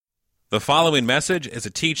The following message is a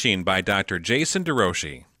teaching by Dr. Jason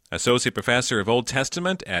DeRouchie, Associate Professor of Old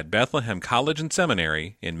Testament at Bethlehem College and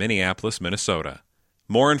Seminary in Minneapolis, Minnesota.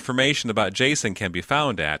 More information about Jason can be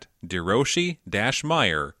found at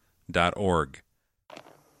derouchie-meyer.org.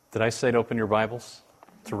 Did I say to open your Bibles?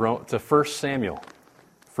 To 1 Samuel.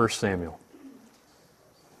 1 Samuel.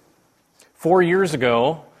 4 years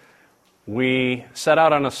ago, we set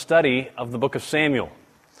out on a study of the book of Samuel.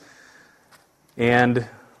 And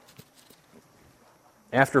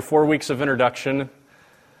after 4 weeks of introduction,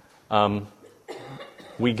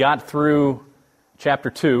 we got through chapter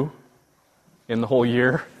 2 in the whole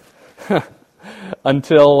year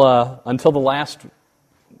until the last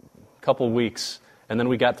couple of weeks, and then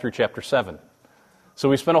we got through chapter 7. So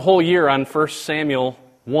we spent a whole year on 1 Samuel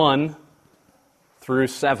 1 through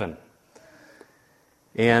 7.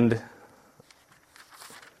 And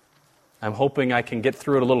I'm hoping I can get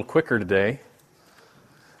through it a little quicker today.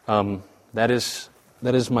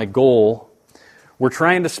 That is my goal. We're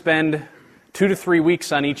trying to spend 2 to 3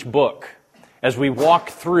 weeks on each book as we walk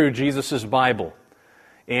through Jesus' Bible.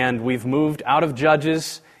 And we've moved out of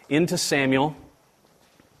Judges into Samuel,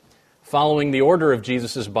 following the order of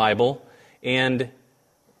Jesus' Bible. And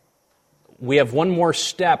we have one more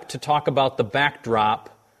step to talk about the backdrop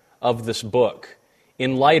of this book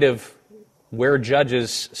in light of where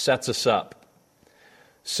Judges sets us up.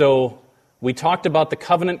 So we talked about the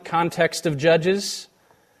covenant context of Judges,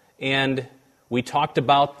 and we talked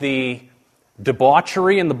about the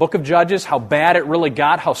debauchery in the book of Judges, how bad it really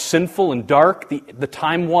got, how sinful and dark the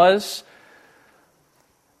time was,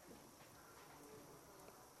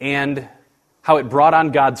 and how it brought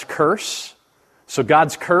on God's curse. So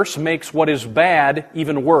God's curse makes what is bad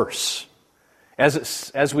even worse.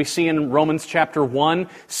 As we see in Romans chapter 1,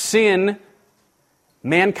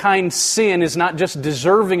 mankind's sin is not just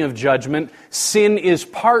deserving of judgment, sin is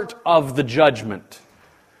part of the judgment.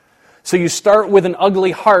 So you start with an ugly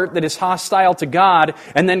heart that is hostile to God,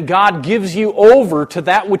 and then God gives you over to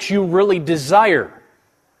that which you really desire.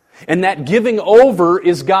 And that giving over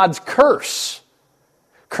is God's curse.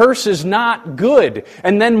 Curse is not good.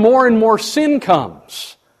 And then more and more sin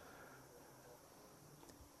comes.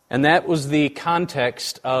 And that was the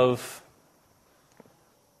context of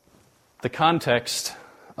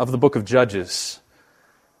the book of Judges.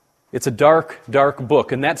 It's a dark, dark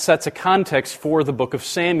book, and that sets a context for the book of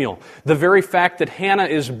Samuel. The very fact that Hannah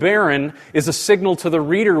is barren is a signal to the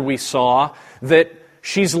reader we saw that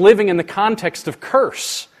she's living in the context of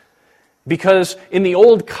curse. Because in the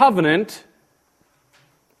Old Covenant,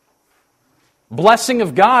 blessing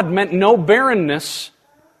of God meant no barrenness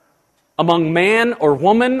among man or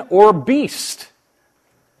woman or beast.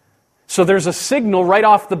 So there's a signal right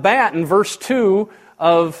off the bat in verse 2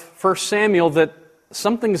 of 1 Samuel that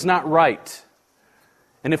something's not right.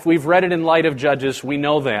 And if we've read it in light of Judges, we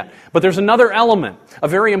know that. But there's another element, a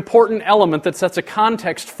very important element that sets a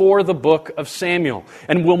context for the book of Samuel.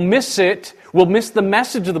 And we'll miss the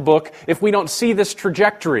message of the book if we don't see this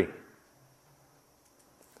trajectory.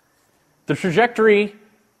 The trajectory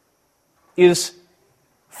is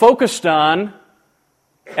focused on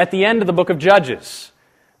at the end of the book of Judges.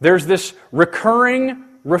 There's this recurring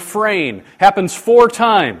refrain, happens 4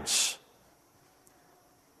 times.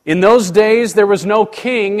 In those days, there was no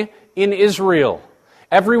king in Israel.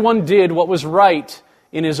 Everyone did what was right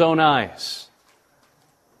in his own eyes.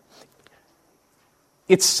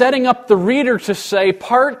 It's setting up the reader to say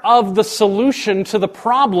part of the solution to the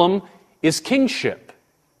problem is kingship.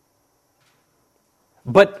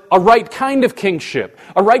 But a right kind of kingship.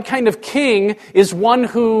 A right kind of king is one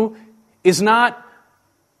who is not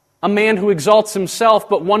a man who exalts himself,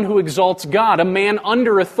 but one who exalts God, a man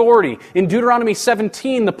under authority. In Deuteronomy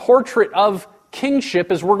 17, the portrait of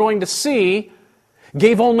kingship, as we're going to see,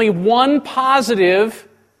 gave only one positive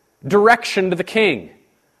direction to the king.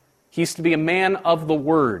 He's to be a man of the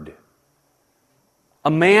Word.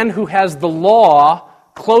 A man who has the law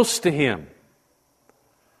close to him.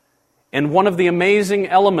 And one of the amazing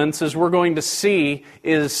elements, as we're going to see,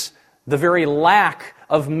 is the very lack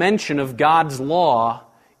of mention of God's law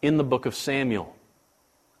in the book of Samuel.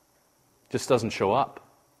 It just doesn't show up.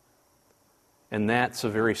 And that's a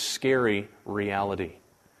very scary reality.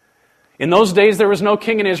 In those days, there was no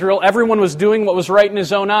king in Israel. Everyone was doing what was right in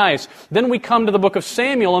his own eyes. Then we come to the book of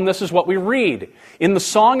Samuel, and this is what we read. In the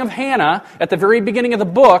Song of Hannah, at the very beginning of the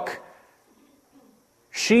book,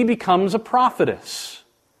 she becomes a prophetess.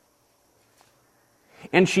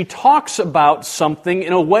 And she talks about something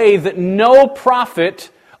in a way that no prophet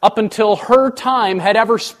up until her time had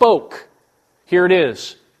ever spoke. Here it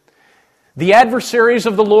is. The adversaries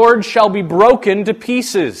of the Lord shall be broken to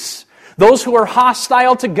pieces. Those who are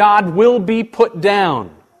hostile to God will be put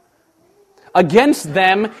down. Against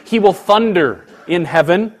them He will thunder in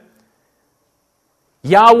heaven.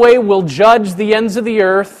 Yahweh will judge the ends of the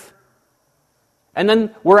earth. And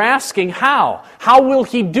then we're asking how? How will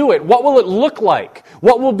He do it? What will it look like?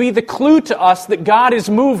 What will be the clue to us that God is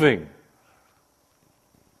moving?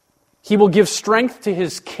 He will give strength to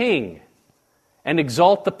His king and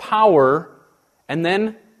exalt the power. And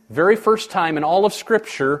then, very first time in all of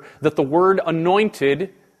Scripture that the word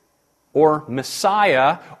anointed or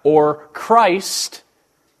Messiah or Christ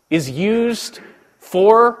is used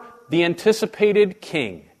for the anticipated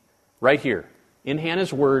king. Right here, in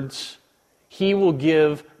Hannah's words, He will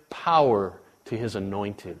give power to His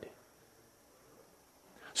anointed.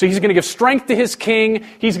 So He's going to give strength to His king.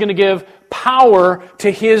 He's going to give power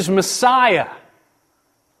to His Messiah.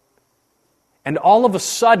 And all of a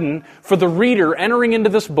sudden, for the reader entering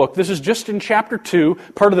into this book, this is just in chapter 2,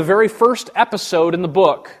 part of the very first episode in the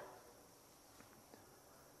book.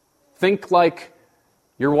 Think like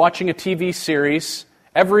you're watching a TV series.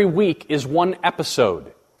 Every week is one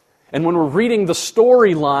episode. And when we're reading the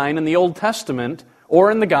storyline in the Old Testament,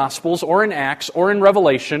 or in the Gospels, or in Acts, or in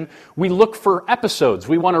Revelation, we look for episodes.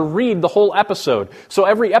 We want to read the whole episode. So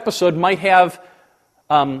every episode might have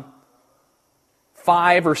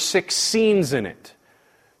 5 or 6 scenes in it.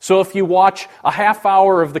 So if you watch a half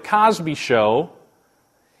hour of The Cosby Show,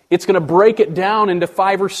 it's going to break it down into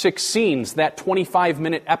 5 or 6 scenes, that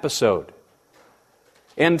 25-minute episode.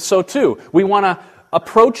 And so too, we want to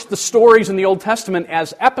approach the stories in the Old Testament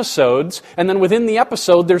as episodes, and then within the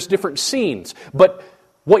episode there's different scenes. But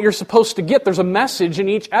what you're supposed to get, there's a message in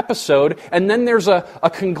each episode, and then there's a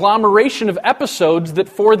conglomeration of episodes that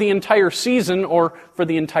for the entire season or for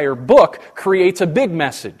the entire book creates a big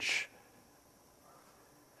message.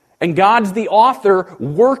 And God's the author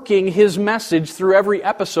working His message through every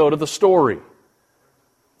episode of the story.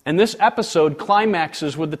 And this episode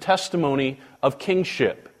climaxes with the testimony of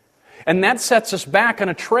kingship. And that sets us back on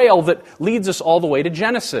a trail that leads us all the way to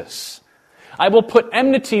Genesis. I will put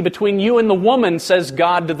enmity between you and the woman, says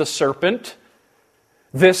God to the serpent.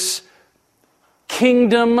 This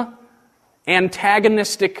kingdom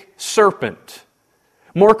antagonistic serpent,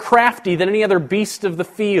 more crafty than any other beast of the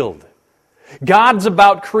field. God's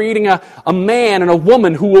about creating a man and a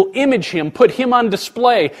woman who will image Him, put Him on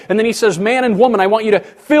display. And then He says, man and woman, I want you to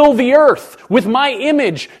fill the earth with my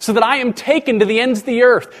image so that I am taken to the ends of the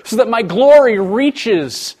earth, so that my glory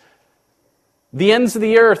reaches the ends of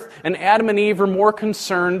the earth. And Adam and Eve are more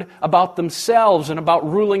concerned about themselves and about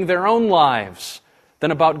ruling their own lives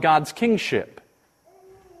than about God's kingship.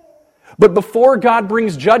 But before God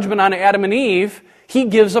brings judgment on Adam and Eve, He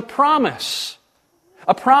gives a promise.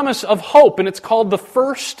 A promise of hope, and it's called the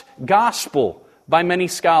first gospel by many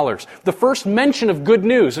scholars. The first mention of good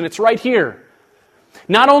news, and it's right here.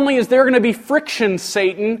 Not only is there going to be friction,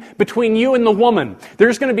 Satan, between you and the woman,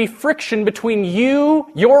 there's going to be friction between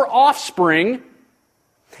you, your offspring,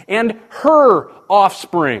 and her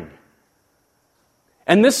offspring.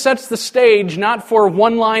 And this sets the stage not for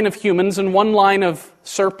one line of humans and one line of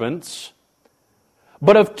serpents,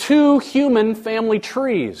 but of 2 human family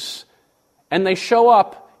trees. And they show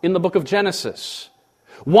up in the book of Genesis.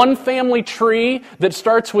 One family tree that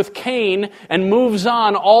starts with Cain and moves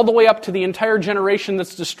on all the way up to the entire generation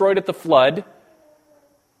that's destroyed at the flood.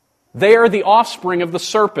 They are the offspring of the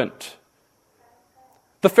serpent.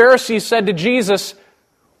 The Pharisees said to Jesus,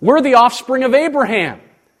 we're the offspring of Abraham.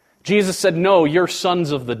 Jesus said, no, you're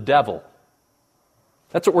sons of the devil.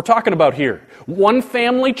 That's what we're talking about here. One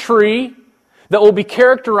family tree that will be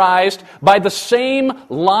characterized by the same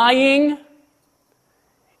lying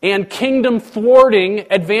and kingdom-thwarting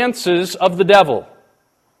advances of the devil,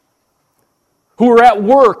 who are at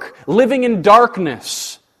work living in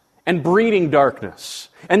darkness and breeding darkness.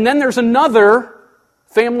 And then there's another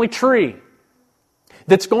family tree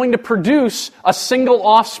that's going to produce a single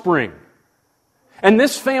offspring. And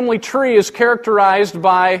this family tree is characterized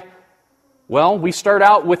by, well, we start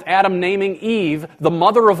out with Adam naming Eve the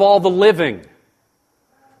mother of all the living.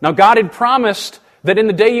 Now God had promised that in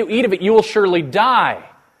the day you eat of it, you will surely die.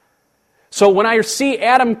 So when I see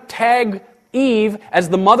Adam tag Eve as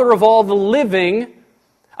the mother of all the living,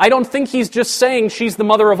 I don't think he's just saying she's the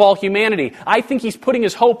mother of all humanity. I think he's putting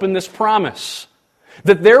his hope in this promise,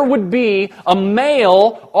 that there would be a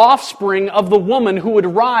male offspring of the woman who would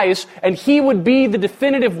rise, and he would be the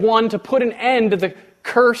definitive one to put an end to the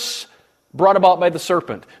curse brought about by the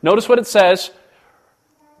serpent. Notice what it says.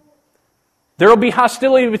 There will be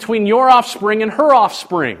hostility between your offspring and her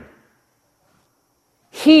offspring.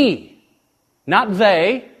 He, not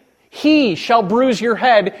they, he shall bruise your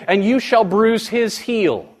head, and you shall bruise his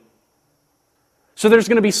heel. So there's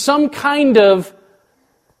going to be some kind of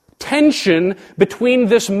tension between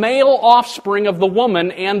this male offspring of the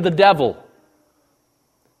woman and the devil.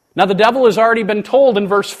 Now, the devil has already been told in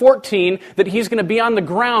verse 14 that he's going to be on the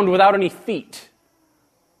ground without any feet.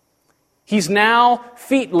 He's now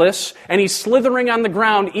feetless, and he's slithering on the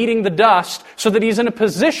ground, eating the dust, so that he's in a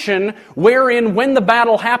position wherein, when the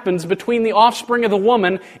battle happens between the offspring of the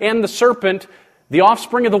woman and the serpent, the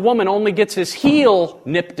offspring of the woman only gets his heel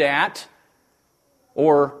nipped at,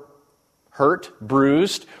 or hurt,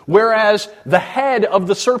 bruised, whereas the head of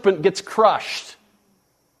the serpent gets crushed,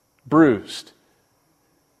 bruised.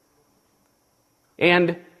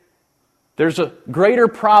 And there's a greater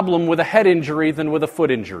problem with a head injury than with a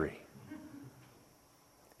foot injury.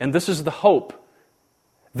 And this is the hope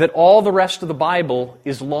that all the rest of the Bible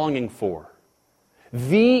is longing for.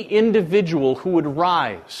 The individual who would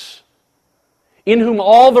rise, in whom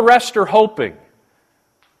all the rest are hoping,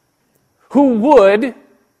 who would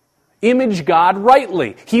image God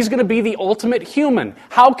rightly. He's going to be the ultimate human.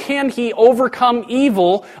 How can he overcome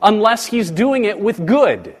evil unless he's doing it with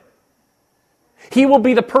good? He will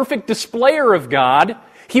be the perfect displayer of God.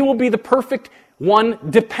 He will be the perfect one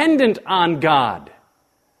dependent on God.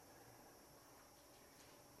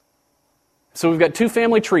 So we've got two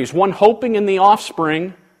family trees, one hoping in the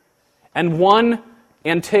offspring and one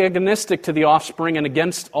antagonistic to the offspring and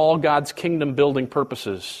against all God's kingdom building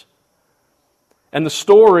purposes. And the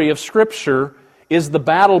story of Scripture is the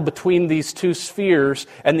battle between these two spheres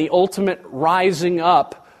and the ultimate rising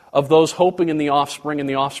up of those hoping in the offspring and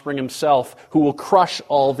the offspring himself, who will crush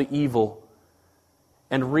all the evil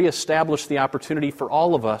and reestablish the opportunity for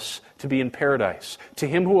all of us to be in paradise. To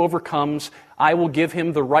him who overcomes, I will give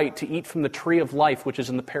him the right to eat from the tree of life, which is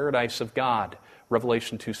in the paradise of God.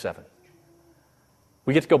 Revelation 2:7.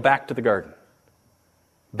 We get to go back to the garden,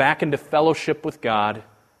 back into fellowship with God,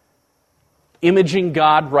 imaging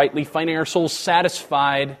God rightly, finding our souls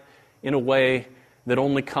satisfied in a way that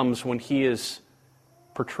only comes when he is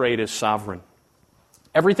portrayed as sovereign.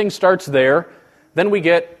 Everything starts there. Then we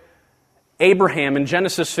get Abraham in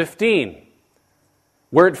Genesis 15,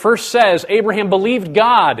 where it first says, Abraham believed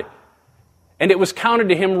God, and it was counted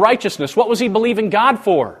to him righteousness. What was he believing God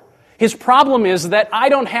for? His problem is that I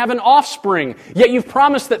don't have an offspring, yet you've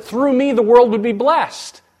promised that through me the world would be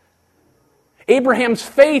blessed. Abraham's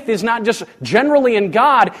faith is not just generally in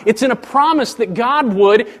God, it's in a promise that God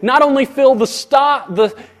would not only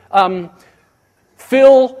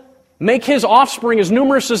make his offspring as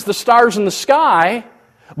numerous as the stars in the sky,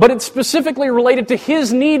 but it's specifically related to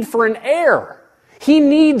his need for an heir. He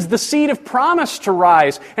needs the seed of promise to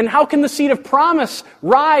rise. And how can the seed of promise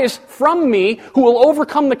rise from me, who will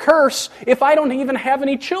overcome the curse, if I don't even have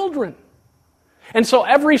any children? And so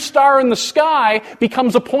every star in the sky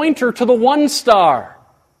becomes a pointer to the one star.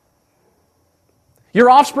 Your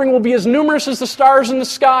offspring will be as numerous as the stars in the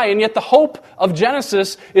sky, and yet the hope of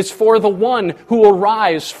Genesis is for the one who will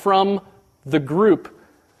rise from the group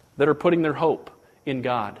that are putting their hope in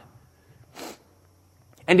God.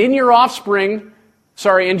 And your offspring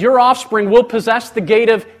will possess the gate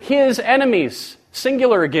of his enemies,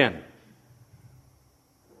 singular again.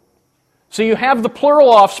 So you have the plural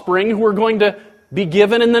offspring who are going to be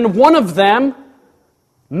given, and then one of them,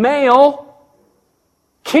 male,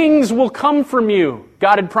 kings will come from you,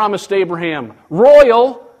 God had promised Abraham.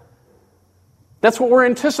 Royal, that's what we're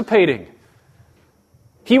anticipating.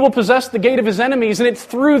 He will possess the gate of his enemies, and it's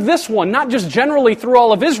through this one, not just generally through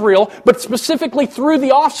all of Israel, but specifically through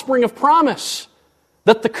the offspring of promise,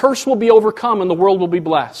 that the curse will be overcome and the world will be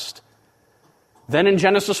blessed. Then in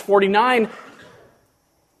Genesis 49,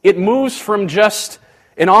 it moves from just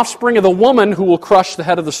an offspring of the woman who will crush the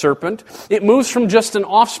head of the serpent. It moves from just an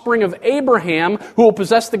offspring of Abraham who will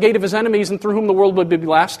possess the gate of his enemies and through whom the world will be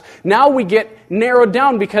blessed. Now we get narrowed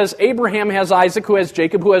down because Abraham has Isaac, who has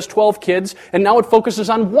Jacob, who has 12 kids, and now it focuses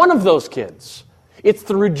on one of those kids. It's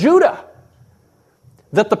through Judah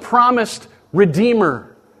that the promised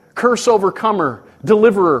Redeemer, curse overcomer,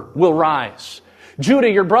 deliverer will rise. Judah,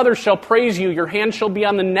 your brothers shall praise you. Your hand shall be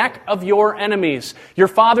on the neck of your enemies. Your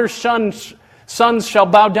father's sons shall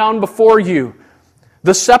bow down before you.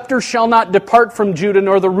 The scepter shall not depart from Judah,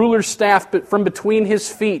 nor the ruler's staff from between his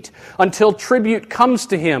feet, until tribute comes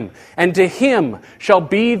to him, and to him shall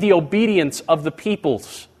be the obedience of the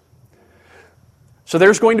peoples. So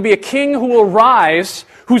there's going to be a king who will rise,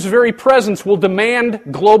 whose very presence will demand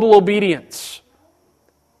global obedience.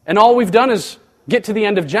 And all we've done is get to the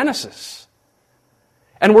end of Genesis.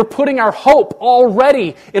 And we're putting our hope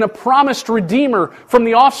already in a promised Redeemer from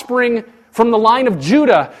the offspring, from the line of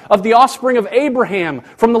Judah, of the offspring of Abraham,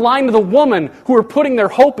 from the line of the woman who are putting their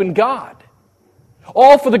hope in God.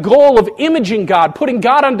 All for the goal of imaging God, putting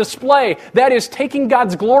God on display. That is, taking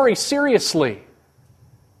God's glory seriously.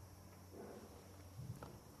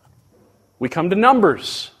 We come to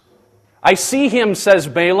Numbers. I see him, says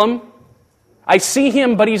Balaam. I see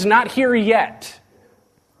him, but he's not here yet.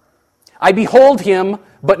 I behold him,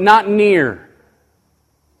 but not near.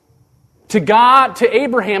 To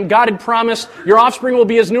Abraham, God had promised, your offspring will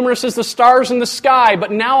be as numerous as the stars in the sky, but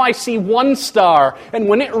now I see one star, and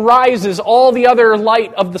when it rises, all the other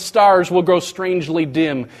light of the stars will grow strangely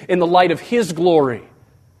dim in the light of his glory.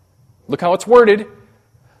 Look how it's worded.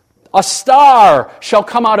 A star shall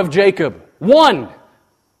come out of Jacob. One.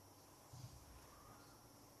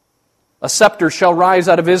 A scepter shall rise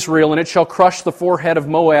out of Israel, and it shall crush the forehead of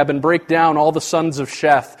Moab and break down all the sons of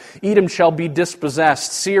Sheth. Edom shall be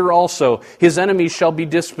dispossessed, Seir also. His enemies shall be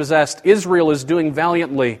dispossessed. Israel is doing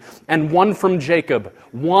valiantly. And one from Jacob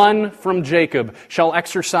shall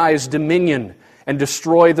exercise dominion and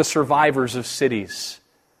destroy the survivors of cities.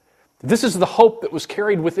 This is the hope that was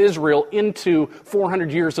carried with Israel into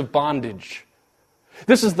 400 years of bondage.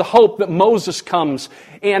 This is the hope that Moses comes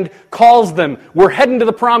and calls them, we're heading to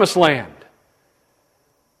the promised land.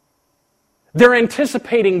 They're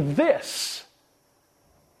anticipating this.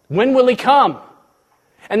 When will he come?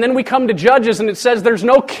 And then we come to Judges and it says there's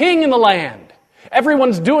no king in the land.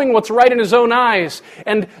 Everyone's doing what's right in his own eyes.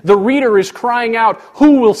 And the reader is crying out,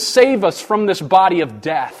 who will save us from this body of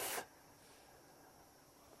death?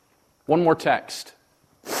 One more text.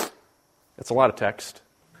 It's a lot of text.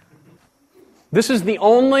 This is the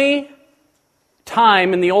only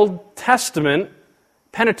time in the Old Testament,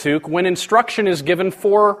 Pentateuch, when instruction is given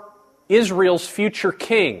for Israel's future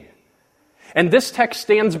king. And this text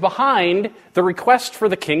stands behind the request for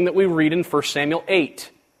the king that we read in 1 Samuel 8.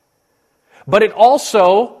 But it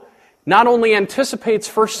also not only anticipates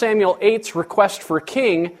 1 Samuel 8's request for a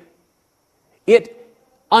king, it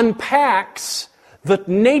unpacks the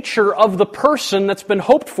nature of the person that's been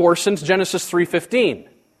hoped for since Genesis 3:15.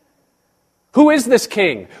 Who is this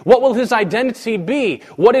king? What will his identity be?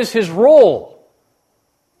 What is his role?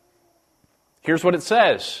 Here's what it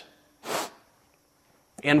says.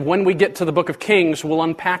 And when we get to the book of Kings, we'll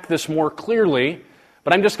unpack this more clearly,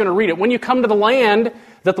 but I'm just going to read it. When you come to the land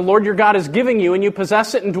that the Lord your God is giving you, and you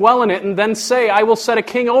possess it and dwell in it, and then say, I will set a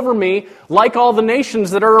king over me like all the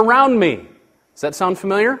nations that are around me. Does that sound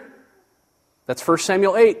familiar? That's 1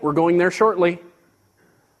 Samuel 8. We're going there shortly.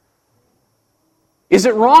 Is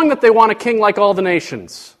it wrong that they want a king like all the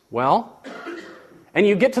nations? Well, and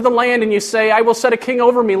you get to the land and you say, I will set a king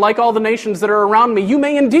over me like all the nations that are around me. You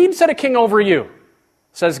may indeed set a king over you,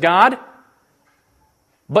 says God.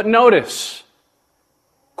 But notice,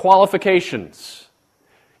 qualifications.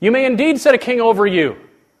 You may indeed set a king over you,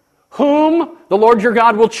 whom the Lord your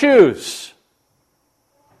God will choose.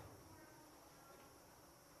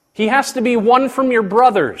 He has to be one from your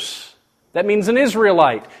brothers. That means an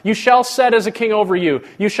Israelite. You shall set as a king over you.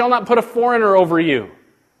 You shall not put a foreigner over you.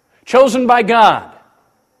 Chosen by God.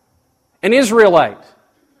 An Israelite.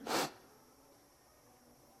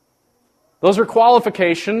 Those are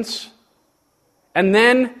qualifications. And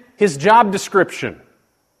then his job description.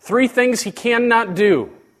 3 things he cannot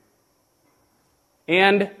do.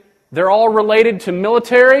 And they're all related to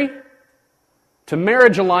military, to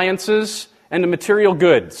marriage alliances, and to material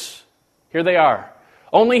goods. Here they are.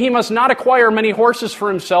 Only he must not acquire many horses for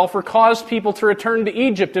himself or cause people to return to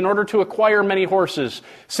Egypt in order to acquire many horses,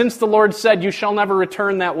 since the Lord said, you shall never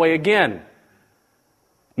return that way again.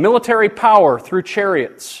 Military power through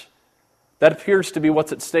chariots. That appears to be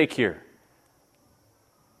what's at stake here.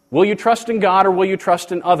 Will you trust in God or will you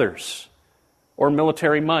trust in others? Or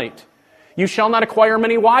military might? You shall not acquire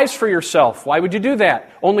many wives for yourself. Why would you do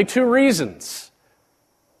that? Only 2 reasons.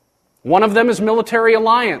 One of them is military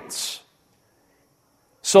alliance.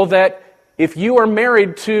 So that if you are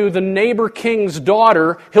married to the neighbor king's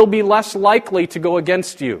daughter, he'll be less likely to go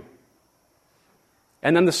against you.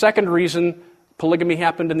 And then the second reason polygamy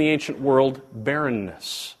happened in the ancient world,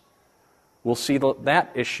 barrenness. We'll see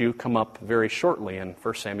that issue come up very shortly in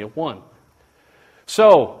 1 Samuel 1.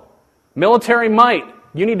 So, military might,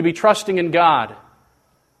 you need to be trusting in God.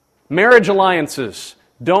 Marriage alliances,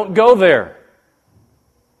 don't go there.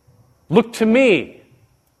 Look to me.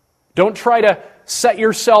 Don't try to set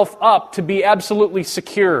yourself up to be absolutely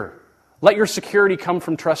secure. Let your security come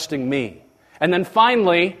from trusting me. And then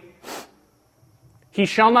finally, he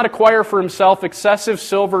shall not acquire for himself excessive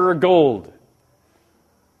silver or gold,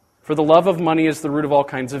 for the love of money is the root of all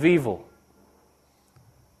kinds of evil.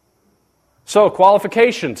 So,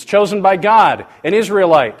 qualifications, chosen by God, an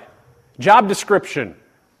Israelite. Job description,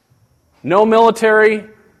 no military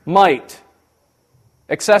might,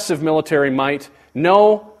 excessive military might,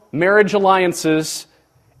 no marriage alliances,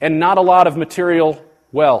 and not a lot of material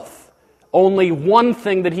wealth. Only one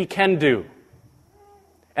thing that he can do.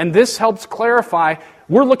 And this helps clarify,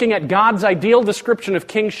 we're looking at God's ideal description of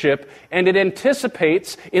kingship, and it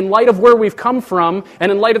anticipates, in light of where we've come from,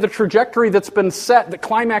 and in light of the trajectory that's been set that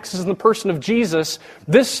climaxes in the person of Jesus,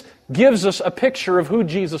 this gives us a picture of who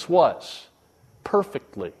Jesus was,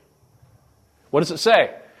 perfectly. What does it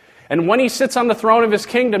say? And when he sits on the throne of his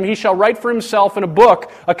kingdom, he shall write for himself in a book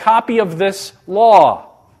a copy of this law,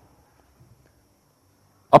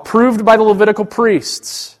 approved by the Levitical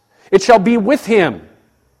priests. It shall be with him.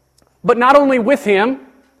 But not only with him,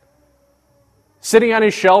 sitting on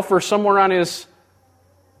his shelf or somewhere on his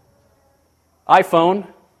iPhone,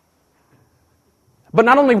 but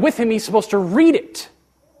not only with him, he's supposed to read it.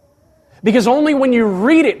 Because only when you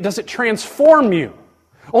read it does it transform you.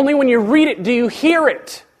 Only when you read it do you hear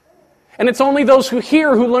it. And it's only those who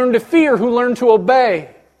hear who learn to fear, who learn to obey.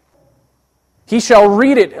 He shall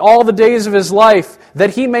read it all the days of his life,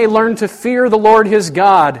 that he may learn to fear the Lord his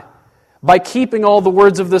God, by keeping all the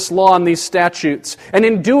words of this law and these statutes. And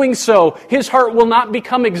in doing so, his heart will not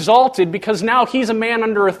become exalted, because now he's a man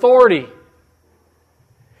under authority.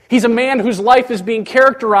 He's a man whose life is being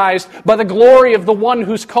characterized by the glory of the one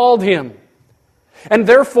who's called him. And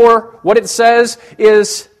therefore, what it says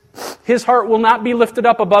is, his heart will not be lifted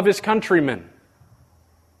up above his countrymen.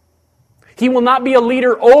 He will not be a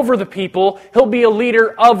leader over the people, he'll be a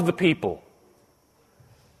leader of the people.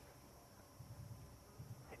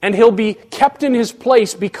 And he'll be kept in his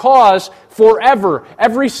place because forever,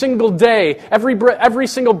 every single day, every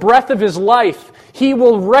single breath of his life, he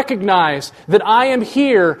will recognize that I am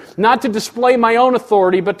here not to display my own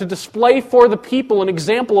authority, but to display for the people an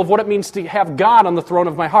example of what it means to have God on the throne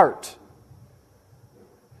of my heart.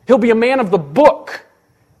 He'll be a man of the book.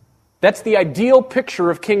 That's the ideal picture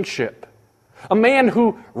of kingship. A man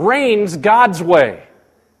who reigns God's way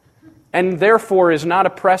and therefore is not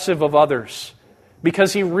oppressive of others,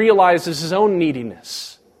 because he realizes his own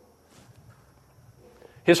neediness.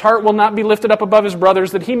 His heart will not be lifted up above his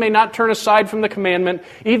brothers, that he may not turn aside from the commandment,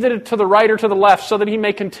 either to the right or to the left, so that he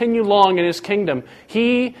may continue long in his kingdom,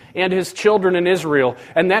 he and his children in Israel.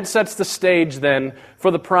 And that sets the stage then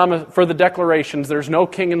for the promise, for the declarations, there's no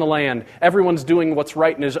king in the land. Everyone's doing what's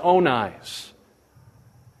right in his own eyes.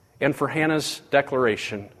 And for Hannah's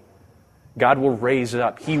declaration, God will raise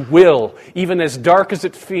up. He will, even as dark as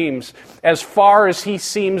it seems, as far as he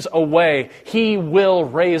seems away, he will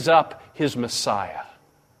raise up his Messiah.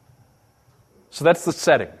 So that's the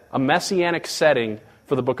setting, a messianic setting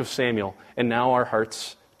for the book of Samuel, and now our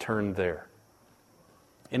hearts turn there.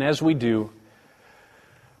 And as we do,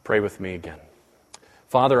 pray with me again.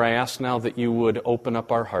 Father, I ask now that you would open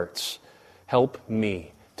up our hearts. Help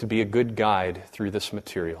me to be a good guide through this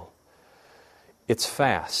material. It's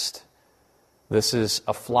fast. This is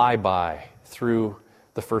a flyby through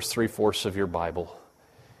the first 3/4 of your Bible.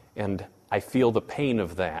 And I feel the pain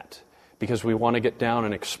of that, because we want to get down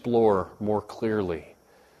and explore more clearly.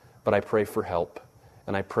 But I pray for help.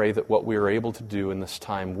 And I pray that what we are able to do in this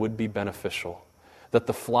time would be beneficial. That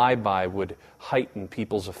the flyby would heighten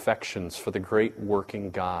people's affections for the great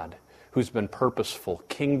working God, who's been purposeful,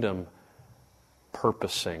 kingdom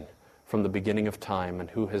purposing from the beginning of time, and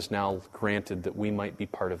who has now granted that we might be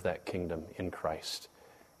part of that kingdom in Christ.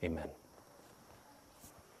 Amen.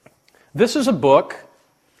 This is a book,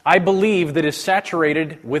 I believe, that is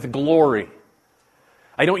saturated with glory.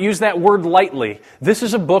 I don't use that word lightly. This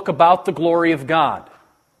is a book about the glory of God.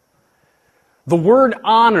 The word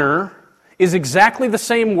honor is exactly the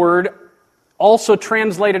same word, also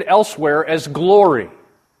translated elsewhere as glory.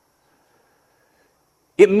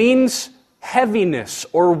 It means heaviness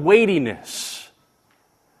or weightiness.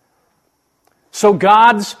 So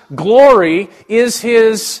God's glory is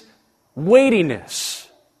his weightiness,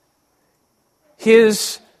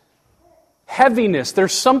 his heaviness.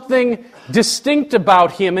 There's something distinct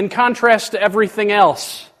about him in contrast to everything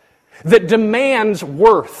else that demands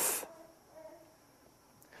worth.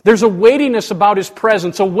 There's a weightiness about his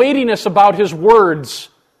presence, a weightiness about his words,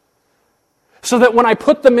 so that when I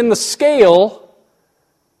put them in the scale,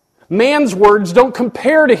 man's words don't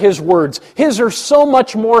compare to his words. His are so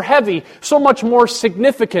much more heavy, so much more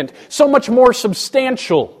significant, so much more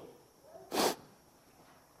substantial.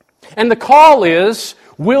 And the call is,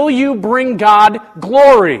 will you bring God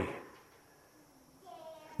glory?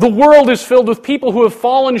 The world is filled with people who have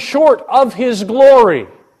fallen short of his glory.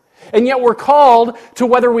 And yet we're called to,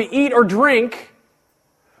 whether we eat or drink,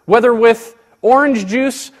 whether with orange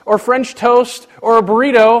juice or French toast or a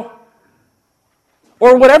burrito,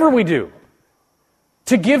 or whatever we do,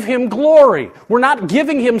 to give Him glory. We're not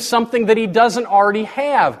giving Him something that He doesn't already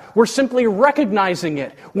have. We're simply recognizing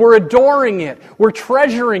it. We're adoring it. We're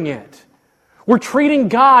treasuring it. We're treating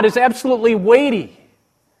God as absolutely weighty.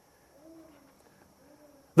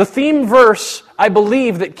 The theme verse, I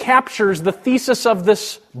believe, that captures the thesis of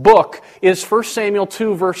this book is 1 Samuel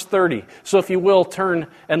 2, verse 30. So if you will, turn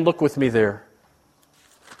and look with me there.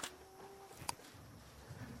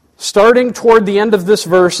 Starting toward the end of this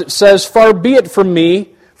verse, it says, "Far be it from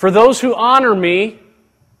me, for those who honor me,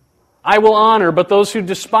 I will honor, but those who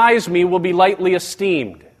despise me will be lightly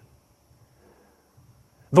esteemed."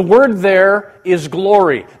 The word there is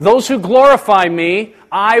glory. Those who glorify me,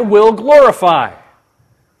 I will glorify.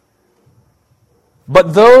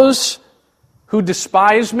 But those who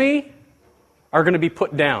despise me are going to be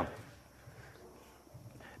put down.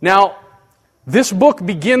 Now, this book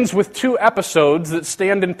begins with two episodes that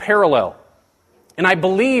stand in parallel. And I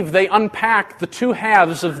believe they unpack the two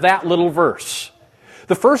halves of that little verse.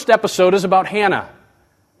 The first episode is about Hannah,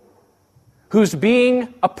 who's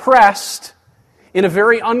being oppressed in a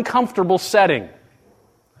very uncomfortable setting.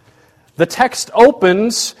 The text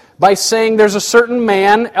opens by saying there's a certain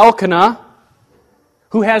man, Elkanah,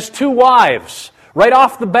 who has two wives. Right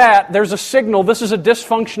off the bat, there's a signal this is a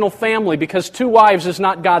dysfunctional family because two wives is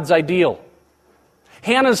not God's ideal.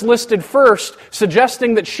 Hannah's listed first,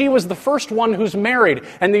 suggesting that she was the first one who's married,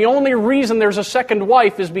 and the only reason there's a second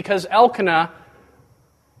wife is because Elkanah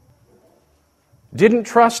didn't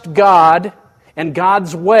trust God and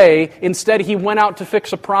God's way. Instead, he went out to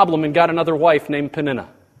fix a problem and got another wife named Peninnah.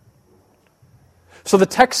 So the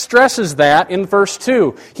text stresses that in verse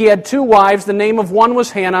 2. He had two wives. The name of one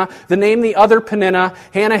was Hannah. The name the other Peninnah.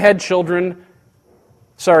 Peninnah had children.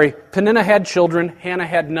 Hannah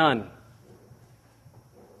had none.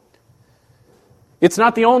 It's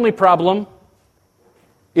not the only problem.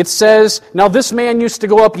 It says, "Now this man used to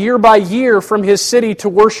go up year by year from his city to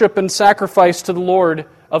worship and sacrifice to the Lord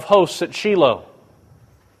of hosts at Shiloh."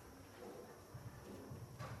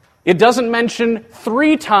 It doesn't mention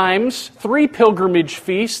three pilgrimage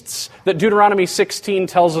feasts that Deuteronomy 16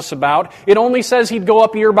 tells us about. It only says he'd go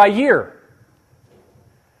up year by year.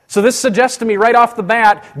 So this suggests to me right off the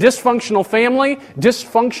bat, dysfunctional family,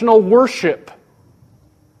 dysfunctional worship.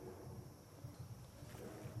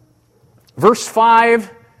 Verse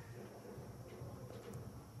 5,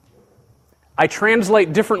 I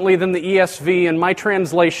translate differently than the ESV, and my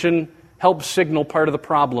translation helps signal part of the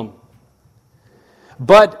problem.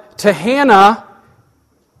 But to Hannah,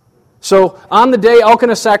 so on the day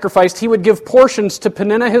Elkanah sacrificed, he would give portions to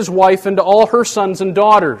Peninnah his wife and to all her sons and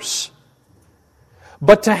daughters.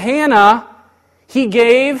 But to Hannah, he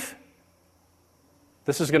gave,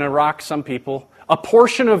 this is going to rock some people, a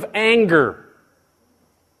portion of anger.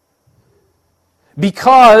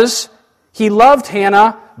 Because he loved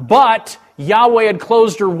Hannah, but Yahweh had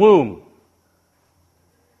closed her womb.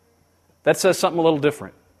 That says something a little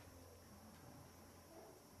different.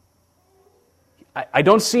 I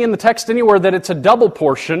don't see in the text anywhere that it's a double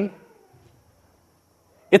portion.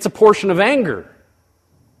 It's a portion of anger.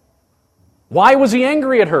 Why was he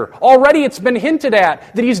angry at her? Already it's been hinted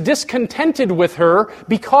at that he's discontented with her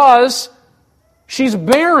because she's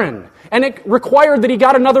barren, and it required that he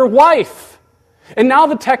got another wife. And now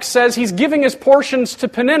the text says he's giving his portions to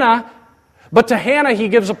Peninnah, but to Hannah he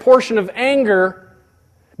gives a portion of anger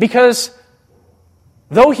because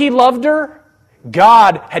though he loved her,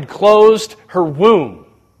 God had closed her womb.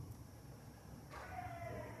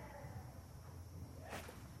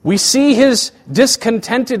 We see his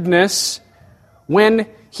discontentedness when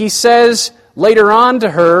he says later on to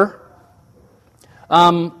her,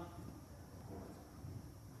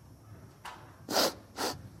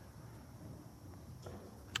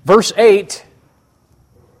 verse 8,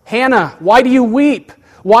 "Hannah, why do you weep?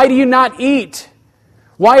 Why do you not eat?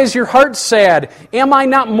 Why is your heart sad? Am I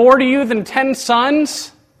not more to you than 10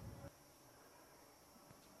 sons?"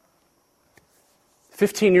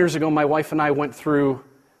 15 years ago, my wife and I went through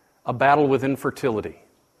a battle with infertility.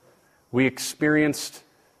 We experienced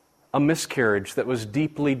a miscarriage that was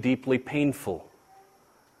deeply, deeply painful.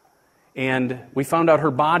 And we found out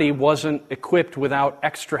her body wasn't equipped without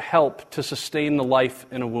extra help to sustain the life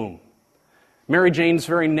in a womb. Mary Jane's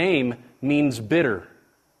very name means bitter.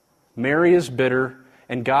 Mary is bitter,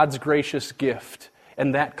 and God's gracious gift.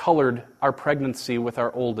 And that colored our pregnancy with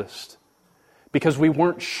our oldest. Because we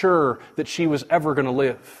weren't sure that she was ever going to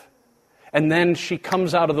live. And then she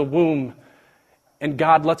comes out of the womb, and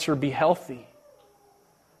God lets her be healthy.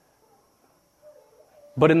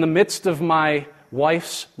 But in the midst of my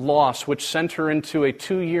wife's loss, which sent her into a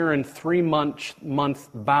 2-year and 3-month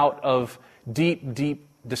bout of deep, deep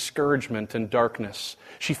discouragement and darkness.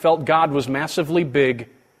 She felt God was massively big,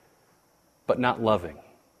 but not loving.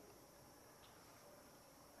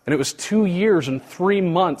 And it was 2 years and 3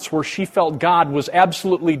 months where she felt God was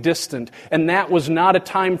absolutely distant. And that was not a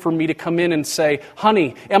time for me to come in and say,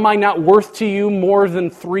 honey, am I not worth to you more than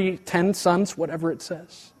 10 sons, whatever it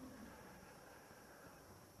says?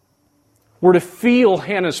 We're to feel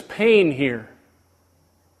Hannah's pain here.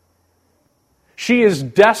 She is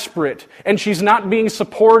desperate, and she's not being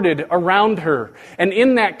supported around her. And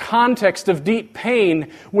in that context of deep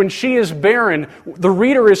pain, when she is barren, the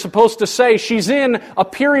reader is supposed to say she's in a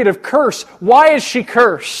period of curse. Why is she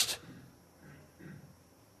cursed?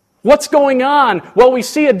 What's going on? Well, we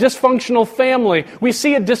see a dysfunctional family. We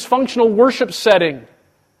see a dysfunctional worship setting.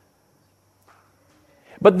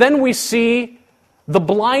 But then we see the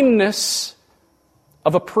blindness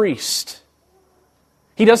of a priest.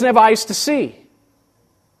 He doesn't have eyes to see.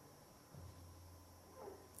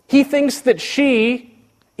 He thinks that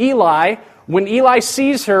Eli, when Eli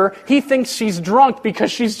sees her, he thinks she's drunk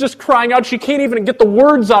because she's just crying out. She can't even get the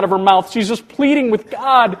words out of her mouth. She's just pleading with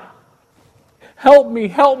God. Help me,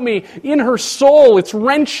 help me. In her soul, it's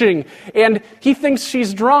wrenching. And he thinks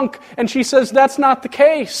she's drunk, and she says that's not the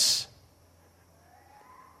case.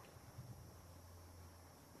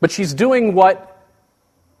 But she's doing what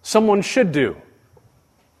someone should do.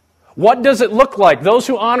 What does it look like? Those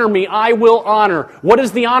who honor me, I will honor. What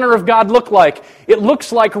does the honor of God look like? It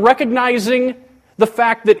looks like recognizing the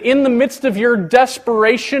fact that in the midst of your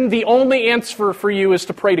desperation, the only answer for you is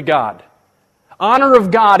to pray to God. Honor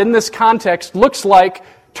of God in this context looks like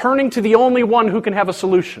turning to the only one who can have a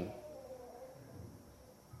solution.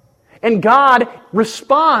 And God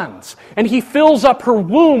responds, and He fills up her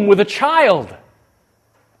womb with a child.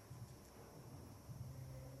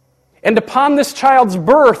 And upon this child's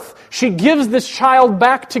birth, she gives this child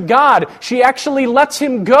back to God. She actually lets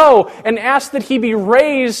him go and asks that he be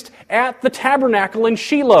raised at the tabernacle in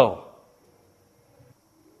Shiloh.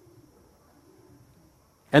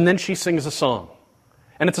 And then she sings a song.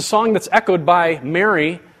 And it's a song that's echoed by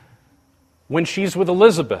Mary when she's with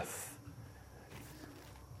Elizabeth.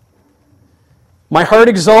 My heart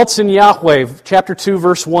exalts in Yahweh, chapter 2,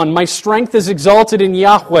 verse 1. My strength is exalted in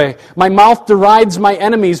Yahweh. My mouth derides my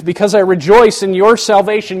enemies because I rejoice in your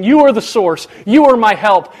salvation. You are the source. You are my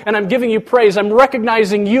help. And I'm giving you praise. I'm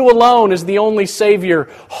recognizing you alone as the only Savior.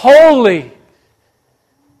 Holy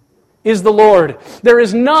is the Lord. There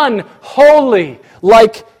is none holy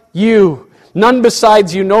like you. None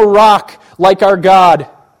besides you. No rock like our God.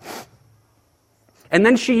 And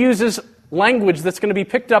then she uses language that's going to be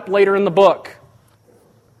picked up later in the book.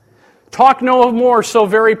 Talk no more so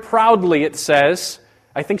very proudly, it says.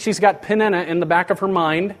 I think she's got Peninnah in the back of her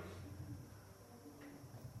mind.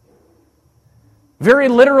 Very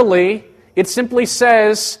literally, it simply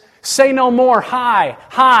says, say no more, high,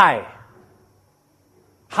 high.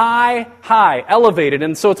 High, high, elevated.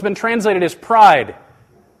 And so it's been translated as pride.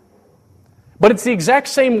 But it's the exact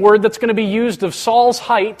same word that's going to be used of Saul's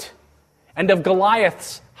height and of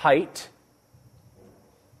Goliath's height.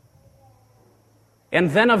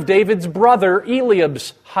 And then of David's brother,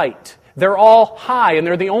 Eliab's height. They're all high, and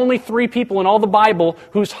they're the only three people in all the Bible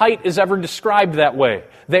whose height is ever described that way.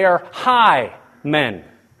 They are high men.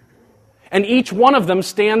 And each one of them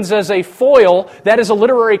stands as a foil, that is a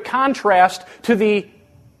literary contrast to the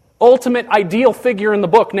ultimate ideal figure in the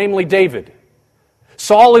book, namely David.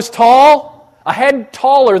 Saul is tall, a head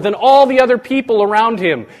taller than all the other people around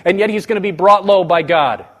him, and yet he's going to be brought low by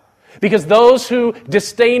God. Because those who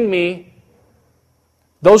disdain me,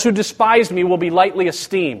 those who despise me will be lightly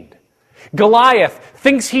esteemed. Goliath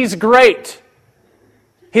thinks he's great.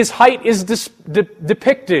 His height is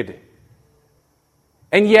depicted.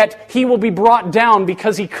 And yet he will be brought down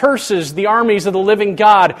because he curses the armies of the living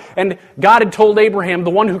God. And God had told Abraham,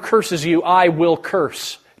 the one who curses you, I will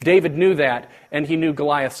curse. David knew that, and he knew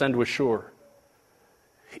Goliath's end was sure.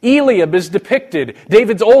 Eliab is depicted,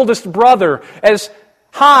 David's oldest brother, as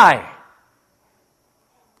high.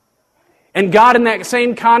 And God in that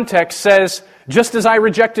same context says, just as I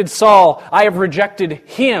rejected Saul, I have rejected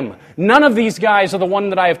him. None of these guys are the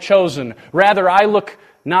one that I have chosen. Rather, I look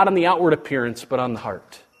not on the outward appearance, but on the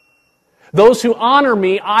heart. Those who honor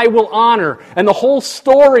me, I will honor. And the whole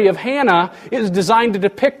story of Hannah is designed to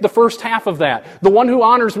depict the first half of that. The one who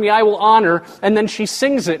honors me, I will honor. And then she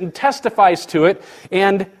sings it and testifies to it.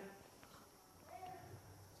 And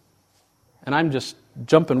I'm just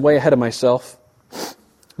jumping way ahead of myself.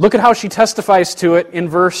 Look at how she testifies to it in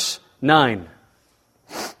verse 9.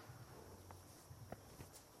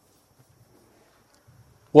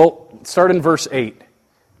 Well, start in verse 8.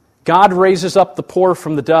 God raises up the poor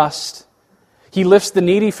from the dust. He lifts the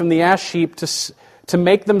needy from the ash heap to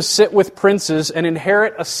make them sit with princes and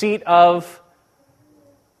inherit a seat of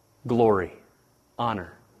glory,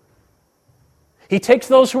 honor. He takes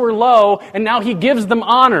those who are low, and now He gives them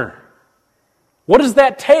honor. What does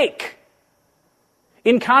that take?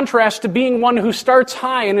 In contrast to being one who starts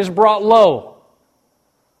high and is brought low.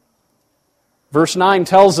 Verse 9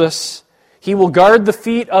 tells us, He will guard the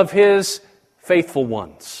feet of His faithful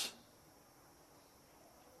ones.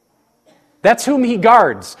 That's whom He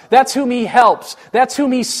guards. That's whom He helps. That's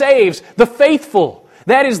whom He saves. The faithful.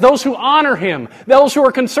 That is those who honor Him. Those who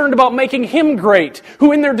are concerned about making Him great.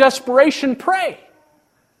 Who in their desperation pray.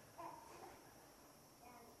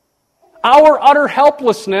 Our utter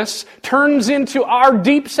helplessness turns into our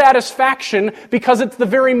deep satisfaction because it's the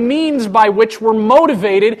very means by which we're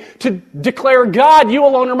motivated to declare, God, You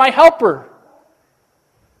alone are my helper.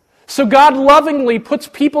 So God lovingly puts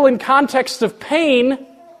people in contexts of pain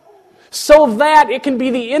so that it can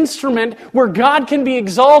be the instrument where God can be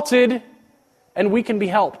exalted and we can be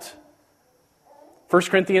helped. 2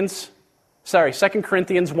 Corinthians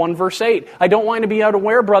 1 verse 8. I don't want to be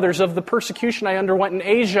unaware, brothers, of the persecution I underwent in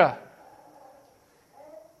Asia.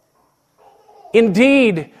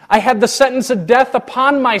 Indeed, I had the sentence of death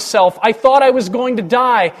upon myself. I thought I was going to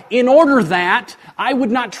die, in order that I would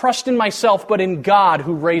not trust in myself, but in God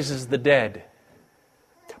who raises the dead.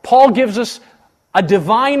 Paul gives us a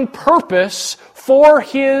divine purpose for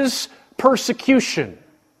his persecution,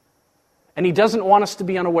 and he doesn't want us to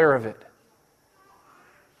be unaware of it.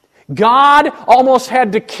 God almost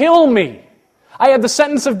had to kill me. I had the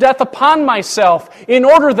sentence of death upon myself in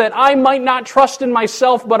order that I might not trust in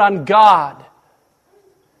myself, but on God.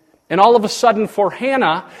 And all of a sudden, for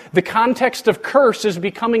Hannah, the context of curse is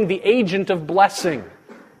becoming the agent of blessing.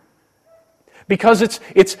 Because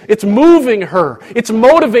it's moving her, it's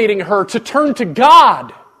motivating her to turn to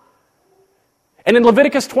God. And in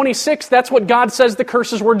Leviticus 26, that's what God says the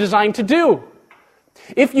curses were designed to do.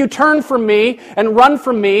 If you turn from me and run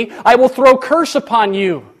from me, I will throw curse upon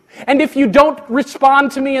you. And if you don't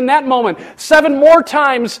respond to me in that moment, 7 more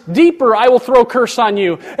times deeper I will throw curse on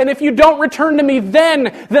you. And if you don't return to me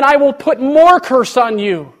then I will put more curse on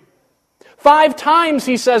you. 5 times,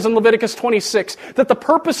 he says in Leviticus 26, that the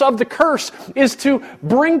purpose of the curse is to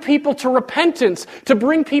bring people to repentance, to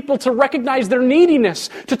bring people to recognize their neediness,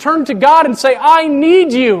 to turn to God and say, I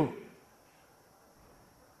need you.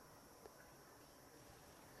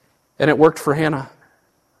 And it worked for Hannah.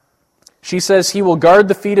 She says, He will guard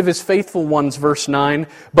the feet of His faithful ones, verse 9,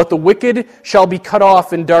 but the wicked shall be cut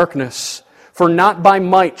off in darkness, for not by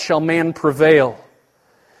might shall man prevail.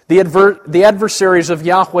 The adversaries of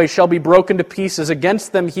Yahweh shall be broken to pieces.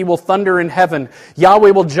 Against them He will thunder in heaven.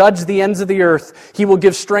 Yahweh will judge the ends of the earth. He will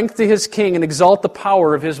give strength to His king and exalt the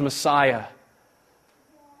power of His Messiah.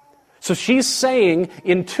 So she's saying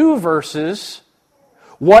in 2 verses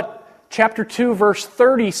what chapter 2, verse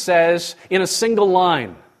 30 says in a single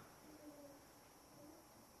line.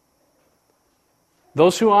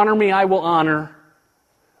 Those who honor me I will honor.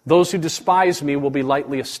 Those who despise me will be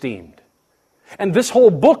lightly esteemed. And this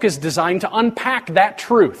whole book is designed to unpack that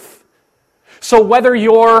truth. So whether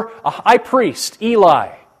you're a high priest,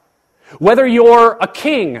 Eli, whether you're a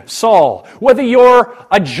king, Saul, whether you're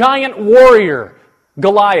a giant warrior,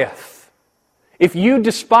 Goliath, if you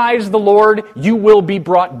despise the Lord, you will be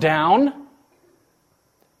brought down.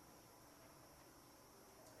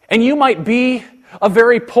 And you might be a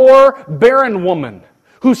very poor, barren woman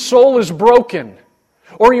whose soul is broken.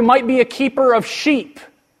 Or you might be a keeper of sheep.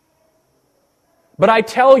 But I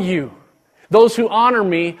tell you, those who honor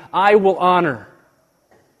me, I will honor.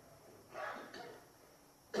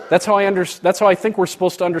 That's how I think we're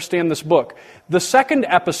supposed to understand this book. The second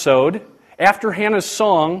episode, after Hannah's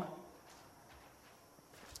song,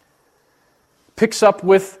 picks up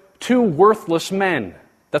with 2 worthless men.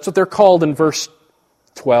 That's what they're called in verse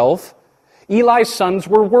 12. Eli's sons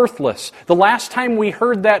were worthless. The last time we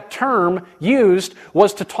heard that term used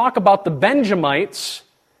was to talk about the Benjamites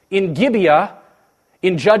in Gibeah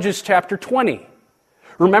in Judges chapter 20.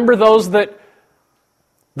 Remember those that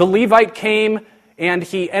the Levite came and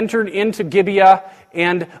he entered into Gibeah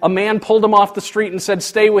and a man pulled him off the street and said,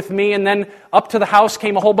 stay with me. And then up to the house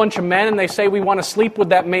came a whole bunch of men and they say, we want to sleep with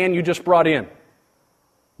that man you just brought in.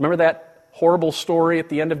 Remember that horrible story at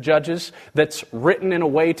the end of Judges that's written in a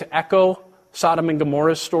way to echo Sodom and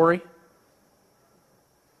Gomorrah's story?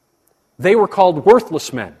 They were called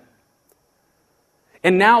worthless men.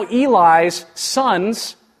 And now Eli's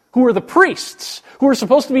sons, who are the priests, who are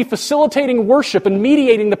supposed to be facilitating worship and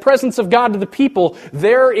mediating the presence of God to the people,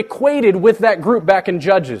 they're equated with that group back in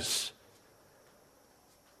Judges.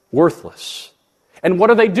 Worthless. And what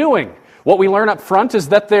are they doing? What we learn up front is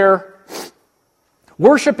that their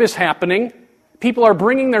worship is happening. People are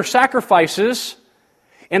bringing their sacrifices,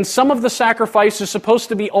 and some of the sacrifice is supposed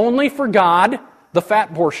to be only for God, the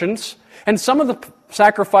fat portions, and some of the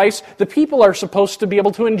sacrifice the people are supposed to be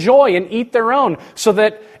able to enjoy and eat their own, so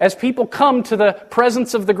that as people come to the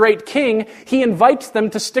presence of the great king, he invites them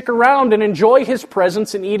to stick around and enjoy his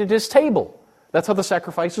presence and eat at his table. That's how the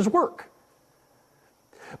sacrifices work.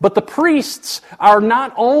 But the priests are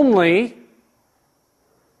not only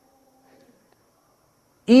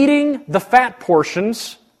eating the fat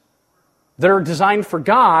portions that are designed for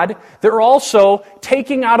God, they're also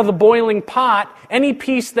taking out of the boiling pot any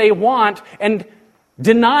piece they want and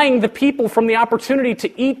denying the people from the opportunity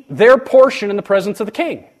to eat their portion in the presence of the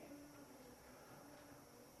king.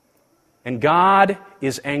 And God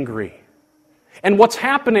is angry. And what's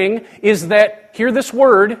happening is that, hear this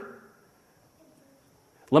word,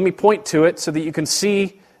 let me point to it so that you can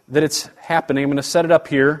see that it's happening. I'm going to set it up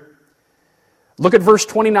here. Look at verse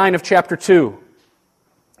 29 of chapter 2.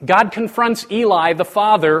 God confronts Eli, the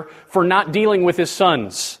father, for not dealing with his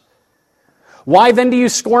sons. Why then do you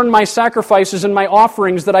scorn my sacrifices and my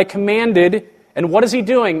offerings that I commanded? And what is he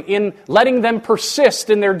doing in letting them persist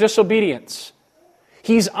in their disobedience?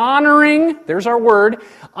 He's honoring, there's our word,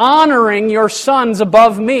 honoring your sons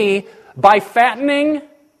above me by fattening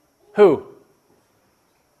who?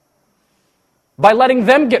 By letting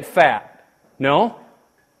them get fat. No.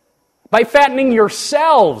 By fattening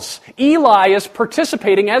yourselves. Eli is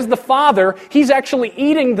participating as the father. He's actually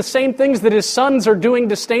eating the same things that his sons are doing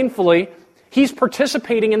disdainfully. He's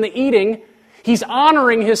participating in the eating. He's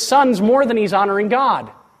honoring his sons more than he's honoring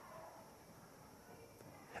God.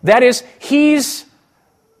 That is, he's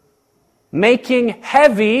making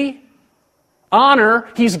heavy honor.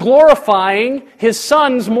 He's glorifying his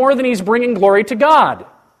sons more than he's bringing glory to God.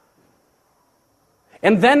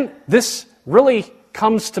 And then this really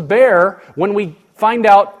comes to bear when we find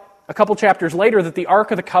out a couple chapters later that the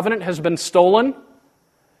Ark of the Covenant has been stolen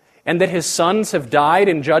and that his sons have died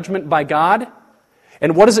in judgment by God.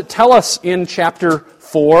 And what does it tell us in chapter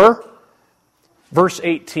 4, verse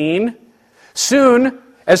 18?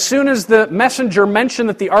 As soon as the messenger mentioned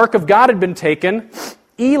that the Ark of God had been taken,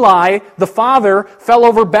 Eli, the father, fell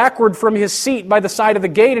over backward from his seat by the side of the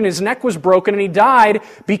gate, and his neck was broken, and he died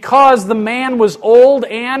because the man was old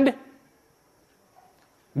and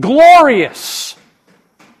glorious.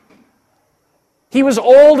 He was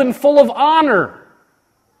old and full of honor.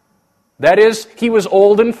 That is, he was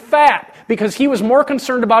old and fat, because he was more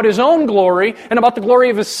concerned about his own glory and about the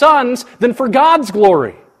glory of his sons than for God's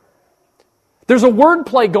glory. There's a word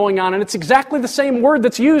play going on, and it's exactly the same word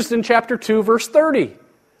that's used in chapter 2, verse 30.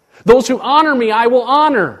 Those who honor me, I will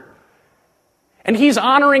honor. And he's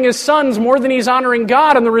honoring his sons more than he's honoring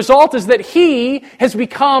God, and the result is that he has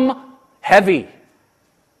become heavy.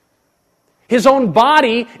 His own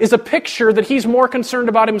body is a picture that he's more concerned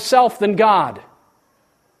about himself than God.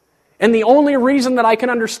 And the only reason that I can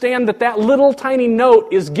understand that that little tiny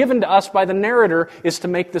note is given to us by the narrator is to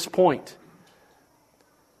make this point.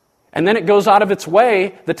 And then it goes out of its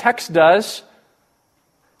way, the text does,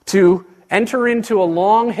 to enter into a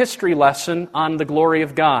long history lesson on the glory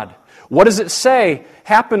of God. What does it say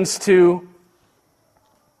happens to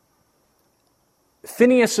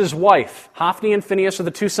Phinehas' wife? Hophni and Phinehas are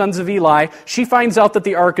the two sons of Eli. She finds out that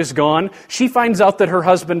the ark is gone. She finds out that her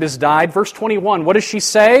husband has died. Verse 21, what does she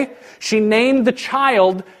say? She named the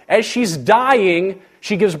child, as she's dying,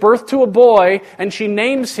 she gives birth to a boy, and she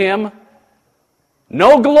names him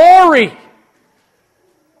No Glory.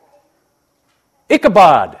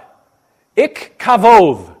 Ichabod.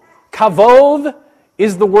 Ik-kavod. Kavod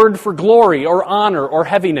is the word for glory or honor or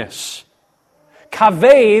heaviness.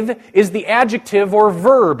 Kaved is the adjective or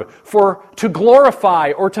verb for to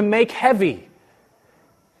glorify or to make heavy.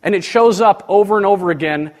 And it shows up over and over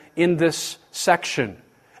again in this section.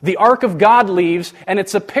 The Ark of God leaves, and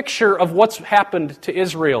it's a picture of what's happened to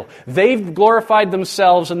Israel. They've glorified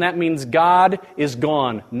themselves, and that means God is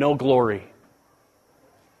gone. No glory.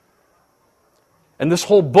 And this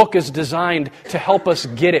whole book is designed to help us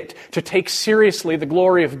get it, to take seriously the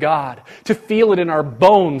glory of God, to feel it in our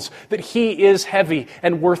bones that He is heavy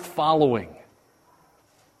and worth following.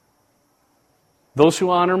 Those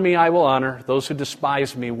who honor me, I will honor. Those who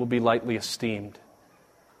despise me will be lightly esteemed.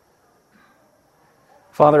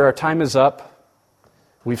 Father, our time is up.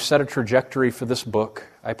 We've set a trajectory for this book.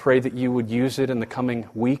 I pray that you would use it in the coming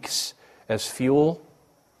weeks as fuel.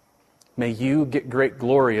 May you get great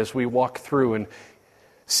glory as we walk through and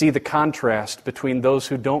see the contrast between those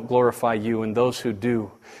who don't glorify you and those who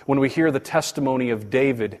do. When we hear the testimony of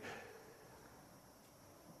David,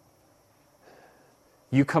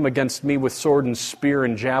 You come against me with sword and spear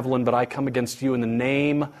and javelin, but I come against you in the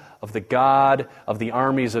name of the God of the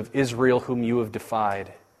armies of Israel, whom you have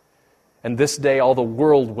defied. And this day all the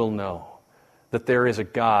world will know that there is a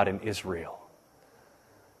God in Israel.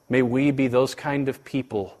 May we be those kind of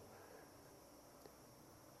people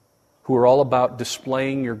who are all about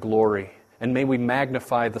displaying your glory. And may we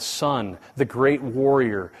magnify the Son, the great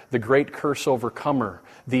warrior, the great curse overcomer,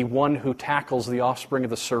 the one who tackles the offspring of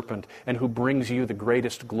the serpent and who brings you the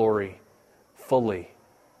greatest glory fully.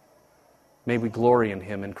 May we glory in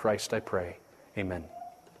Him. In Christ I pray. Amen.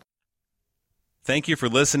 Thank you for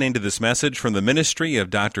listening to this message from the ministry of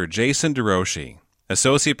Dr. Jason DeRouchie,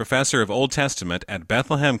 Associate Professor of Old Testament at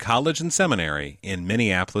Bethlehem College and Seminary in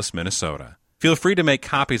Minneapolis, Minnesota. Feel free to make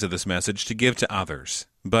copies of this message to give to others,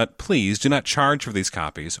 but please do not charge for these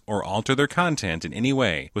copies or alter their content in any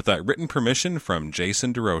way without written permission from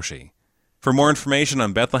Jason DeRouchie. For more information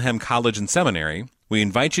on Bethlehem College and Seminary, we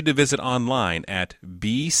invite you to visit online at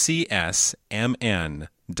bcsmn.org.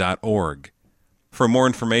 For more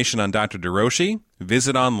information on Dr. DeRouchie,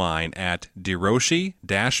 visit online at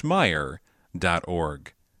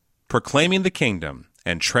derouchie-meyer.org. Proclaiming the kingdom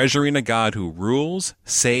and treasuring a God who rules,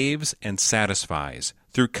 saves, and satisfies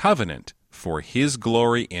through covenant for His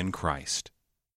glory in Christ.